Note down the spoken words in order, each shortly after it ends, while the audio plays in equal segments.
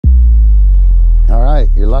right,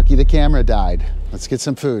 you're lucky the camera died. Let's get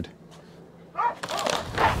some food.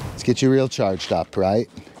 Let's get you real charged up, right?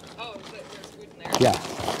 Oh, there's food in there? Yeah.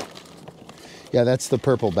 Yeah, that's the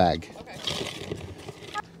purple bag. Okay.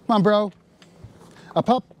 Come on, bro.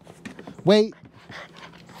 Up. Wait.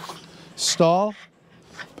 Stall.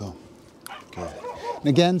 Boom. Good. And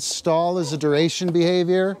again, stall is a duration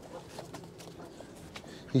behavior.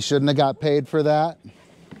 He shouldn't have got paid for that.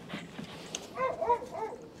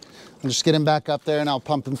 I'll just get him back up there and I'll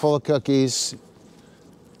pump him full of cookies.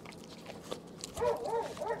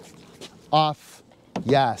 Off.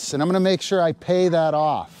 Yes. And I'm going to make sure I pay that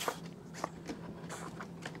off.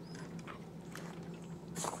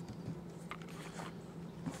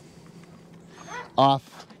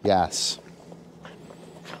 Off. Yes.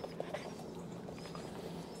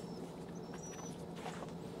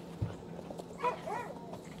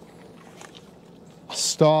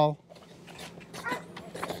 Stall.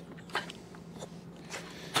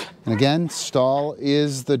 And again, stall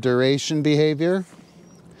is the duration behavior.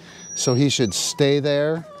 So he should stay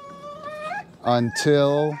there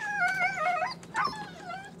until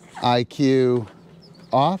IQ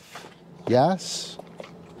off. Yes.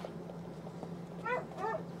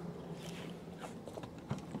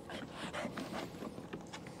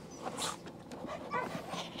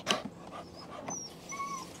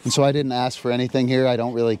 And so I didn't ask for anything here. I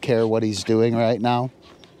don't really care what he's doing right now.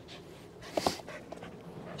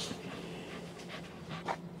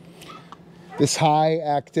 This high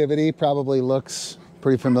activity probably looks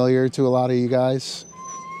pretty familiar to a lot of you guys.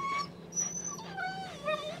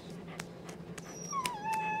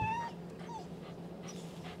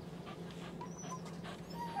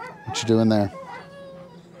 What you doing there?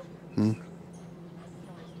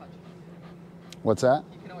 What's that?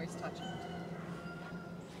 You can always touch him.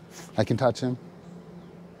 I can touch him?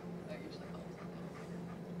 That usually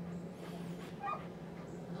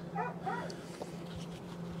helps.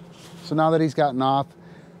 So now that he's gotten off,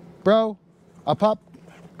 bro, up,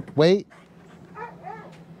 wait.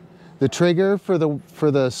 The trigger for the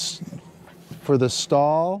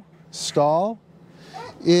stall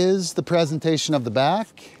is the presentation of the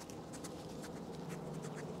back.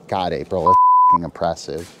 God, April, it's f***ing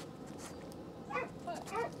oppressive.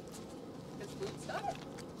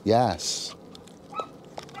 Yes.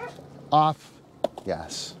 Off.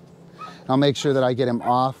 Yes. I'll make sure that I get him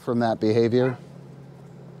off from that behavior.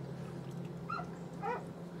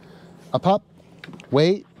 Up.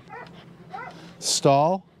 Wait.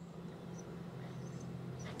 Stall.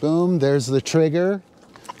 Boom. There's the trigger.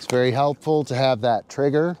 It's very helpful to have that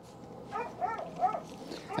trigger.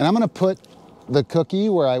 And I'm going to put the cookie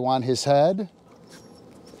where I want his head.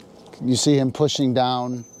 You see him pushing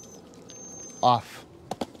down off.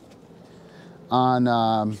 On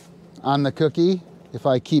the cookie, if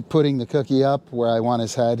I keep putting the cookie up where I want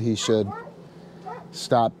his head, he should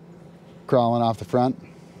stop crawling off the front.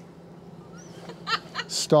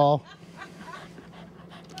 Stall.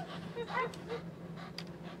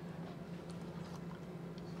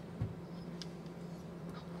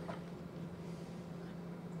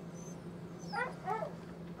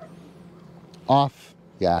 Off.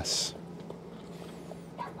 Yes.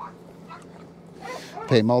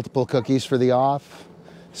 Pay multiple cookies for the off.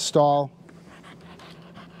 Stall.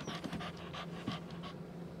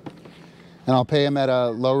 And I'll pay him at a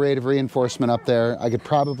low rate of reinforcement up there. I could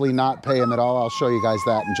probably not pay him at all. I'll show you guys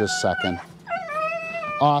that in just a second.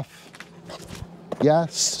 Off.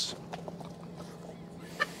 Yes.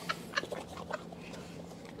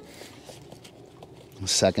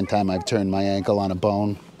 Second time I've turned my ankle on a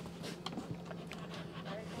bone.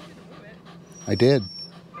 I did.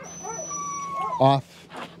 Off.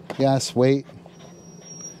 Yes, wait.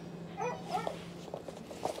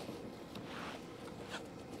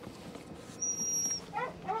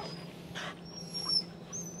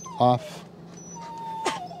 Off.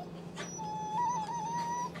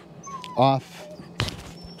 Off.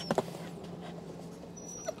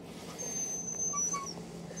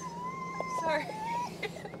 Sorry.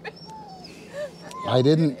 I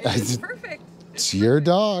didn't. It's perfect. It's your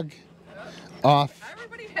dog. Off.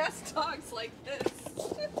 Everybody has dogs like this.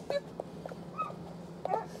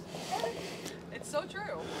 It's so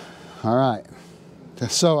true. All right.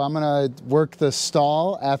 So I'm going to work the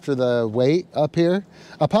stall after the wait up here.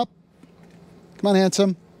 Up. Come on,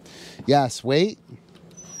 handsome. Yes, wait.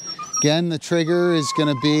 Again, the trigger is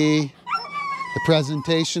going to be the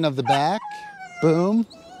presentation of the back. Boom.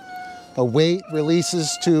 A wait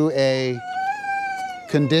releases to a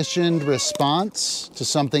conditioned response to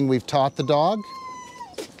something we've taught the dog.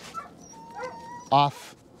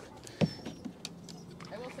 Off.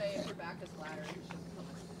 I will say if your back is flatter, you shouldn't come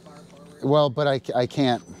as far forward. Well, but I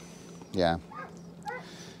can't, yeah.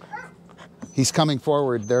 He's coming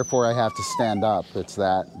forward, therefore I have to stand up. It's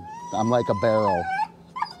that. I'm like a barrel.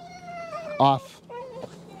 Off.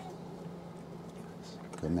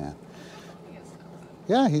 Good man.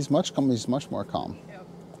 Yeah, he's much more calm. Yep.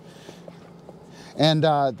 And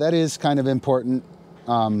that is kind of important.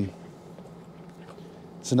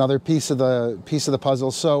 It's another piece of the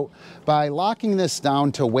puzzle. So by locking this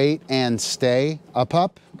down to wait and stay,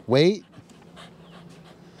 up, wait,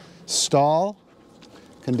 stall,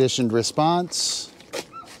 conditioned response,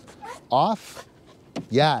 off,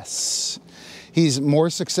 yes. He's more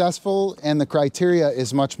successful and the criteria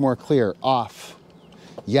is much more clear. Off,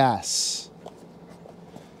 yes.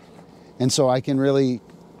 And so I can really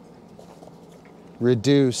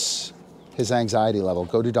reduce his anxiety level.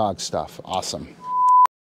 Go do dog stuff. Awesome.